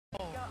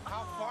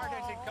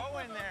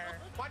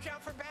Watch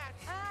out for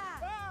bats!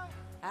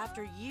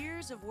 After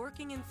years of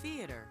working in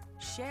theater,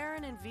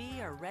 Sharon and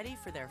Vee are ready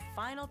for their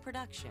final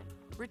production,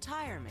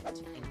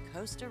 Retirement in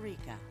Costa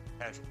Rica.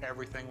 Has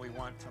everything we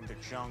want, from the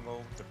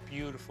jungle to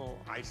beautiful,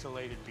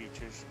 isolated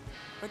beaches.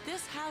 But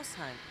this house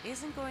hunt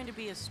isn't going to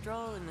be a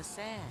stroll in the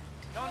sand.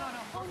 No,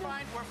 we're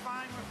fine, we're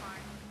fine.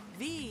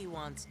 Vee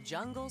wants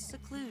jungle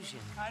seclusion.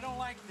 I don't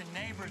like the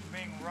neighbors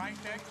being right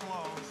that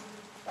close.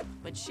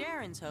 But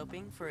Sharon's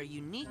hoping for a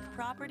unique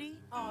property.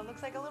 Oh, it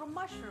looks like a little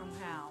mushroom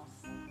house.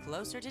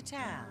 Closer to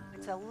town.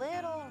 It's a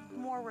little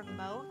more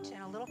remote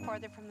and a little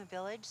farther from the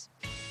village.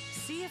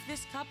 See if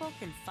this couple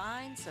can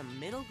find some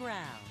middle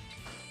ground.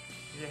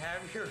 You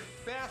have your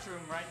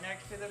bathroom right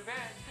next to the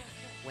bed.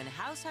 When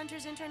House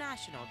Hunters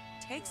International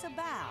takes a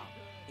bow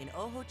in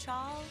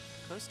Ojochal,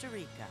 Costa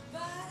Rica.